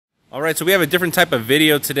All right, so we have a different type of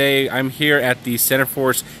video today. I'm here at the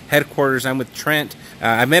Centerforce headquarters. I'm with Trent.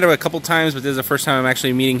 I've met him a couple times, but this is the first time I'm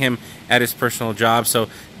actually meeting him at his personal job. So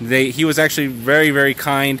he was actually very, very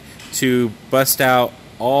kind to bust out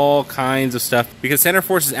all kinds of stuff because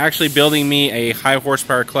Centerforce is actually building me a high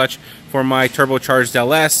horsepower clutch for my turbocharged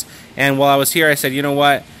LS. And while I was here, I said, you know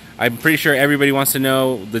what? I'm pretty sure everybody wants to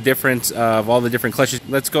know the difference of all the different clutches.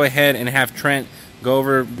 Let's go ahead and have Trent go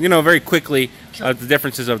over, very quickly the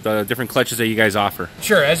differences of the different clutches that you guys offer.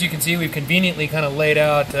 Sure. As you can see, we've conveniently kind of laid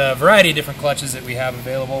out a variety of different clutches that we have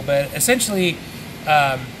available, but essentially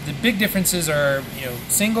the big differences are,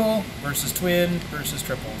 single versus twin versus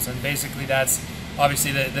triples, and basically that's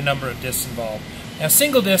obviously the number of discs involved. Now,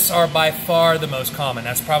 single discs are by far the most common.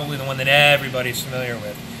 That's probably the one that everybody's familiar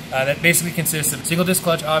with. That basically consists of a single disc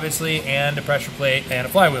clutch, obviously, and a pressure plate and a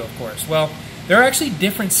flywheel, of course. Well, there are actually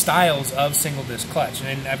different styles of single disc clutch,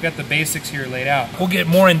 and I've got the basics here laid out. We'll get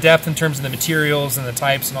more in depth in terms of the materials and the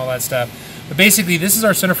types and all that stuff. But basically, this is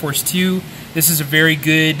our Centerforce 2. This is a very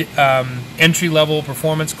good entry-level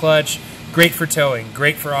performance clutch. Great for towing,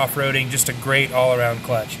 great for off-roading, just a great all-around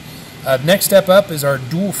clutch. Next step up is our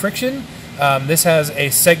dual friction. This has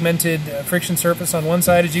a segmented friction surface on one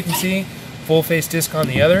side, as you can see, full face disc on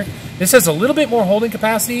the other. This has a little bit more holding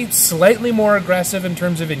capacity, slightly more aggressive in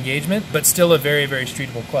terms of engagement, but still a very, very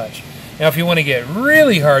streetable clutch. Now, if you want to get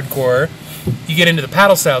really hardcore, you get into the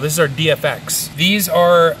paddle style. This is our DFX. These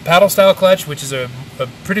are paddle style clutch, which is a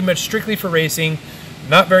pretty much strictly for racing,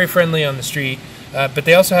 not very friendly on the street, but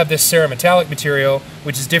they also have this cerametallic material,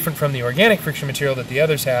 which is different from the organic friction material that the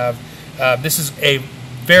others have. This is a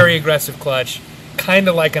very aggressive clutch, kind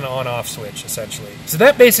of like an on-off switch, essentially. So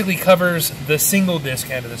that basically covers the single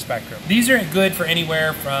disc end of the spectrum. These are good for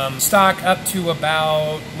anywhere from stock up to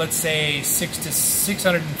about, let's say, 600 to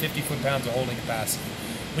 650 foot-pounds of holding capacity.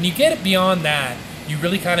 When you get it beyond that, you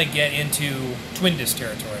really kind of get into twin disc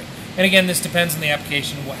territory. And again, this depends on the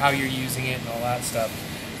application, how you're using it, and all that stuff.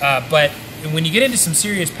 But when you get into some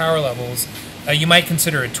serious power levels, you might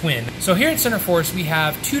consider a twin. So here at Centerforce, we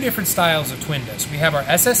have two different styles of twin disc. We have our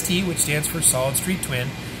SST, which stands for solid street twin.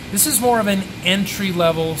 This is more of an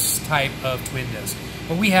entry-level type of twin disc.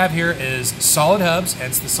 What we have here is solid hubs,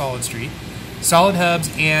 hence the solid street, solid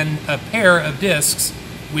hubs, and a pair of discs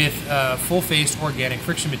with full-faced organic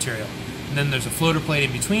friction material. And then there's a floater plate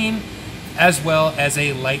in between, as well as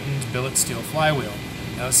a lightened billet steel flywheel.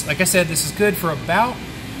 Now, like I said, this is good for about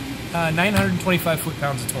 925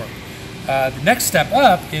 foot-pounds of torque. The next step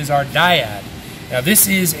up is our Dyad. Now, this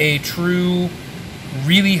is a true,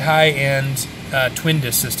 really high-end twin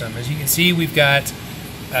disc system. As you can see, we've got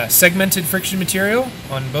segmented friction material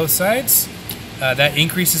on both sides. That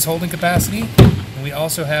increases holding capacity. And we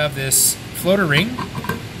also have this floater ring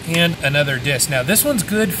and another disc. Now, this one's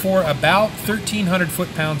good for about 1,300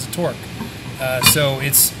 foot-pounds of torque. So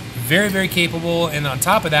it's very, very capable. And on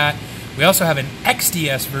top of that, we also have an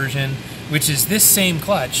XDS version, which is this same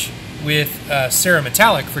clutch with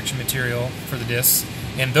cerametallic friction material for the discs,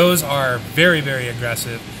 and those are very, very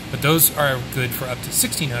aggressive, but those are good for up to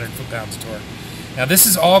 1,600 foot-pounds of torque. Now, this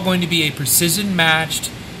is all going to be a precision-matched,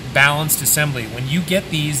 balanced assembly. When you get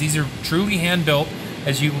these are truly hand-built,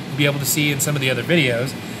 as you'll be able to see in some of the other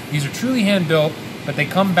videos. These are truly hand-built, but they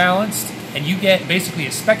come balanced, and you get basically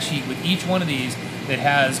a spec sheet with each one of these that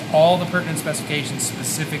has all the pertinent specifications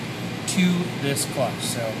specific to this clutch.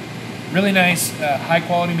 So, really nice,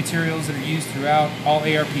 high-quality materials that are used throughout, all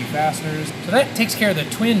ARP fasteners. So that takes care of the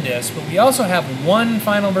twin disc, but we also have one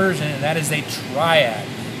final version, and that is a Triad.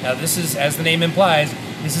 Now, this is, as the name implies,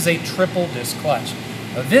 this is a triple disc clutch.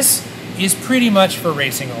 Now, this is pretty much for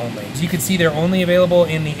racing only. As you can see, they're only available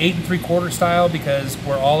in the 8 3/4 style because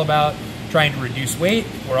we're all about trying to reduce weight,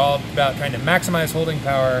 we're all about trying to maximize holding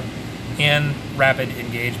power and rapid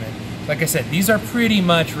engagement. Like I said, these are pretty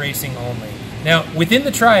much racing only. Now, within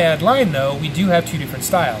the Triad line, though, we do have two different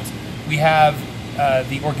styles. We have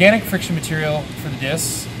the organic friction material for the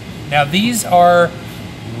discs. Now, these are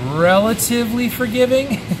relatively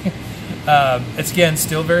forgiving. It's, again,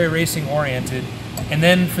 still very racing-oriented. And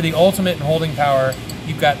then for the ultimate in holding power,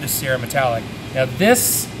 you've got this cerametallic. Now,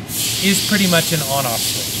 this is pretty much an on-off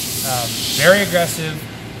switch. Very aggressive,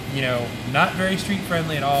 not very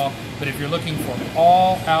street-friendly at all. But if you're looking for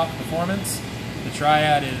all-out performance, the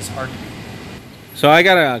Triad is hard to beat. So I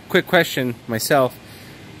got a quick question myself.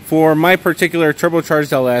 For my particular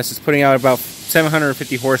turbocharged LS, it's putting out about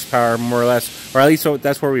 750 horsepower, more or less, or at least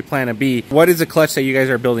that's where we plan to be. What is the clutch that you guys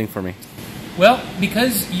are building for me? Well,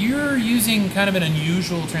 because you're using kind of an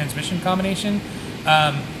unusual transmission combination,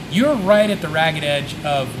 you're right at the ragged edge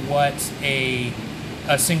of what a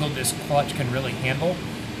single disc clutch can really handle.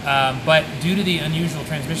 But due to the unusual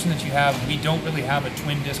transmission that you have, we don't really have a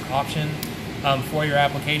twin disc option for your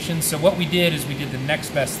application. So what we did is we did the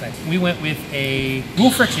next best thing. We went with a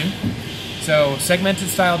dual friction, so segmented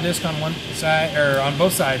style disc on one side, or on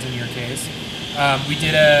both sides in your case. We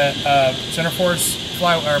did a Centerforce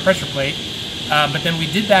pressure plate, but then we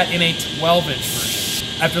did that in a 12-inch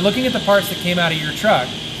version. After looking at the parts that came out of your truck,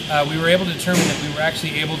 we were able to determine that we were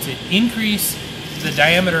actually able to increase the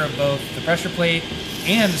diameter of both the pressure plate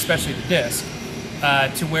and especially the disc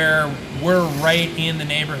to where we're right in the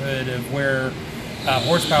neighborhood of where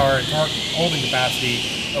horsepower and torque holding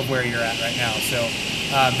capacity of where you're at right now. So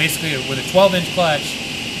basically with a 12-inch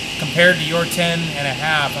clutch compared to your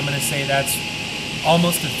 10.5, I'm going to say that's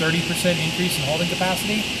almost a 30% increase in holding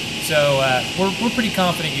capacity. So we're pretty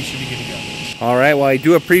confident you should be good to go. All right, well, I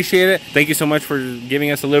do appreciate it. Thank you so much for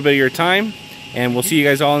giving us a little bit of your time, and we'll see you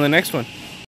guys all in the next one.